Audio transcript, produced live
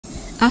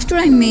After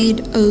I made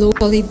a low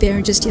poly bear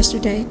just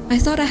yesterday, I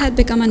thought I had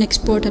become an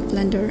expert at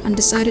Blender and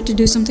decided to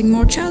do something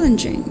more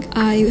challenging.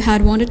 I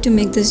had wanted to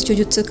make this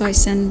Jujutsu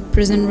Kaisen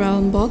Prison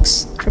Realm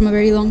box from a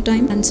very long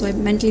time, and so I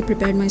mentally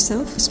prepared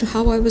myself as to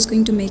how I was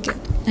going to make it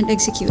and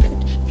execute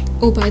it.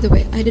 Oh, by the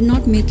way, I did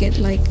not make it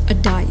like a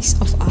dice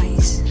of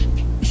eyes,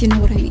 if you know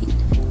what I mean.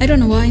 I don't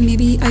know why,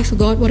 maybe I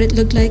forgot what it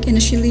looked like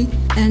initially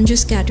and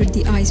just scattered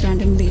the eyes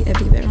randomly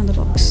everywhere on the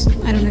box.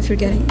 I don't know if you're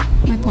getting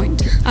my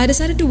point. I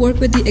decided to work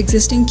with the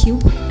existing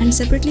cube and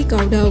separately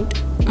carved out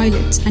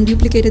eyelids and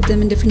duplicated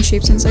them in different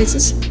shapes and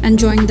sizes and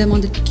joined them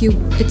on the cube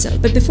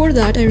itself. But before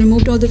that, I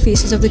removed all the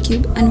faces of the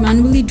cube and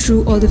manually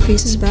drew all the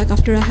faces back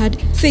after I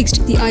had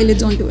fixed the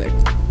eyelids onto it.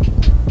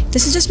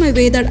 This is just my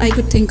way that I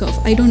could think of.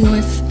 I don't know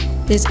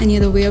if there's any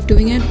other way of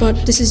doing it,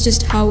 but this is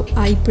just how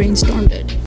I brainstormed it.